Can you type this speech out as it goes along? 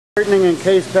Cartoning and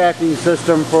case packing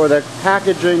system for the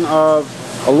packaging of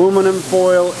aluminum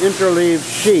foil interleaved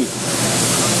sheets.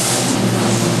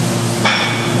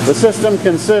 The system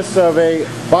consists of a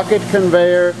bucket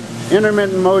conveyor,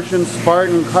 intermittent motion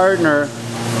Spartan Cartoner,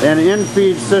 an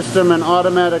in-feed system, and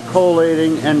automatic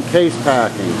collating and case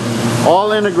packing,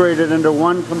 all integrated into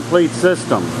one complete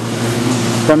system.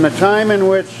 From the time in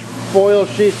which foil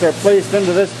sheets are placed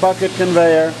into this bucket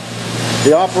conveyor,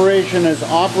 the operation is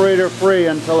operator free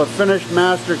until a finished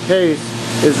master case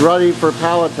is ready for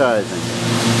palletizing.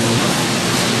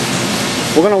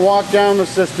 We're going to walk down the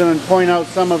system and point out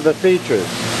some of the features.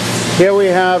 Here we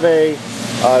have a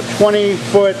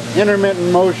 20-foot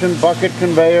intermittent motion bucket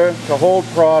conveyor to hold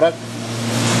product.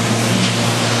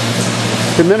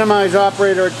 To minimize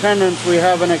operator attendance, we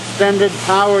have an extended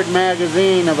powered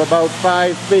magazine of about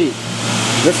 5 feet.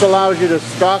 This allows you to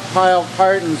stockpile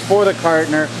cartons for the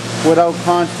cartoner without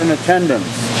constant attendance.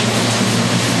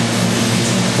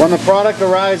 When the product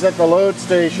arrives at the load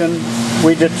station,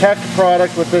 we detect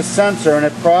product with this sensor, and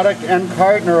if product and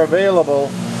carton are available,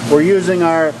 we're using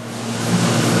our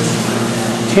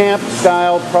tamp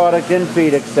style product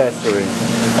in-feed accessory.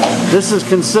 This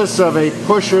consists of a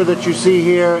pusher that you see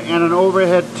here and an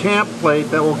overhead tamp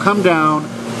plate that will come down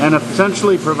and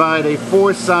essentially provide a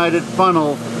 4-sided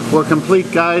funnel for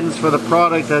complete guidance for the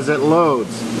product as it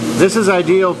loads. This is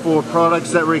ideal for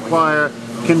products that require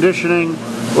conditioning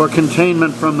or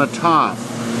containment from the top.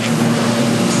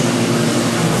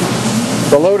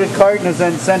 The loaded carton is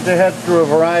then sent ahead through a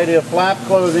variety of flap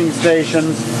closing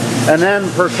stations, and then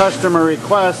per customer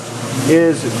request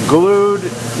is glued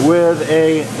with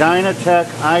a Dynatech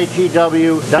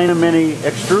ITW Dynamini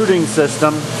extruding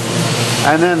system,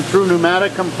 and then through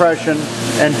pneumatic compression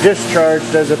and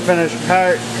discharged as a finished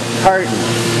carton.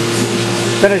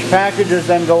 Finished packages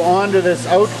then go onto this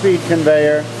outfeed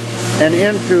conveyor and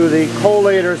into the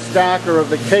collator stacker of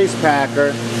the case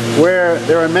packer, where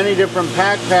there are many different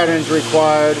pack patterns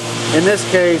required. In this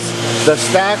case, the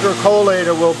stacker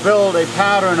collator will build a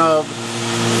pattern of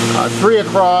 3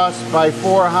 across by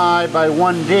 4 high by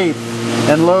 1 deep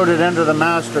and load it into the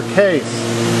master case.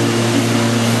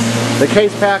 The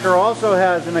case packer also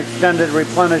has an extended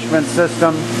replenishment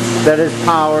system that is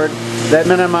powered that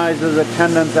minimizes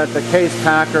attendance at the case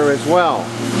packer as well.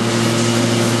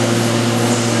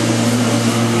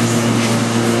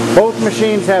 Both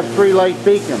machines have 3 light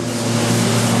beacons.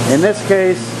 In this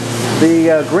case,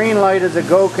 the green light is a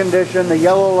go condition, the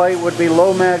yellow light would be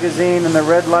low magazine, and the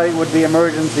red light would be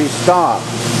emergency stop.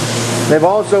 They've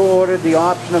also ordered the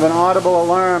option of an audible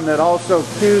alarm that also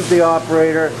cues the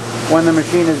operator when the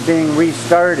machine is being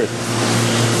restarted.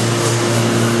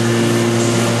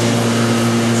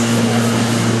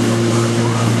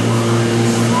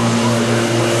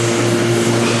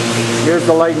 Here's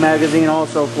the light magazine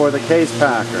also for the case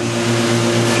packer.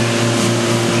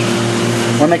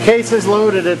 When the case is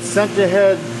loaded, it's sent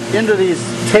ahead into these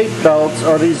tape belts,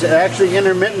 or these actually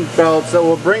intermittent belts that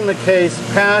will bring the case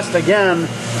past, again,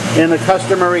 in the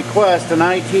customer request, an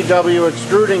ITW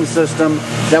extruding system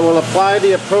that will apply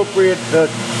the appropriate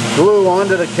glue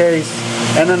onto the case,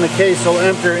 and then the case will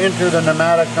enter into the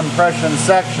pneumatic compression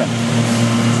section.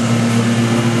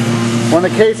 When the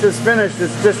case is finished,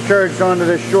 it's discharged onto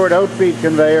this short outfeed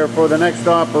conveyor for the next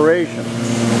operation.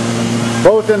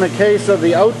 Both in the case of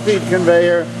the outfeed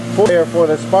conveyor for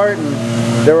the Spartan,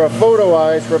 there are photo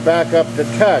eyes for backup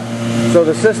detect. So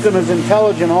the system is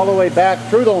intelligent all the way back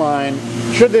through the line.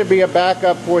 Should there be a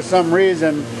backup for some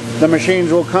reason, the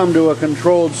machines will come to a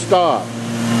controlled stop.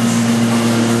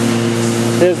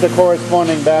 Here's the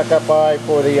corresponding backup eye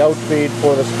for the outfeed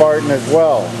for the Spartan as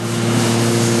well.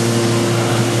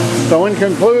 So in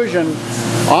conclusion,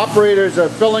 operators are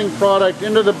filling product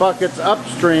into the buckets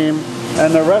upstream,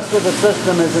 and the rest of the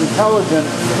system is intelligent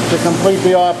to complete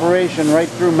the operation right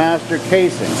through master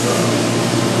casing.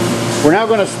 We're now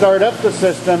going to start up the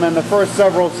system, and the first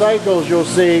several cycles you'll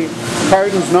see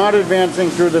cartons not advancing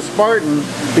through the Spartan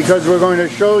because we're going to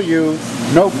show you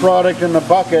no product in the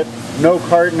bucket, no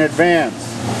carton advance.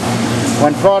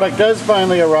 When product does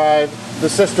finally arrive, the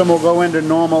system will go into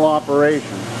normal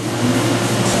operation.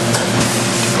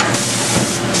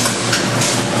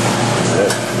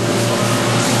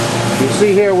 You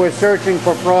see here we're searching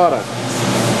for product.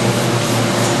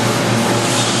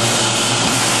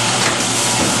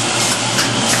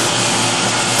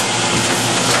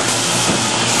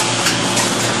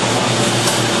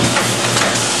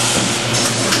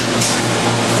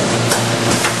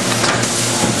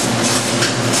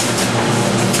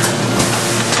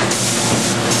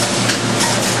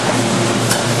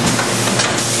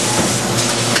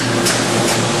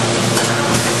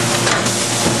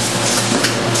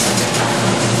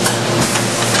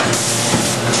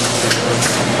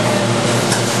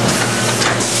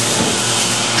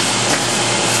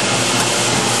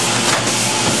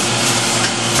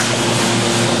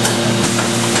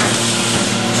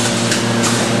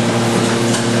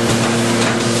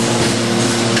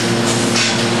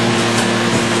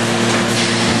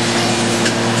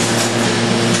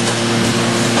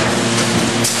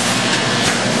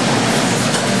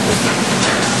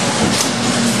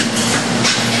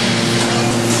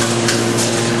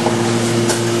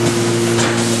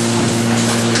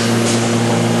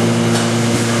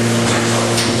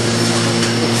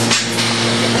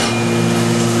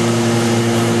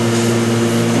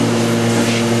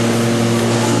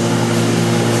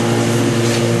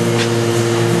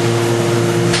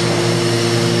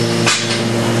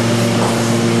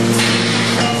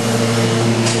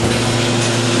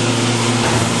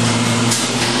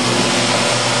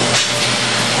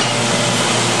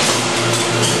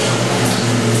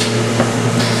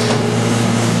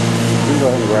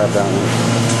 grab that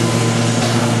one.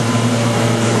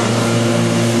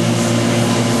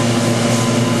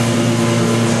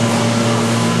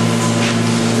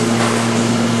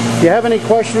 If you have any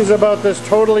questions about this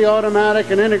totally automatic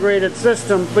and integrated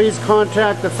system, please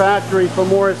contact the factory for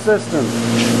more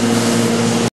assistance.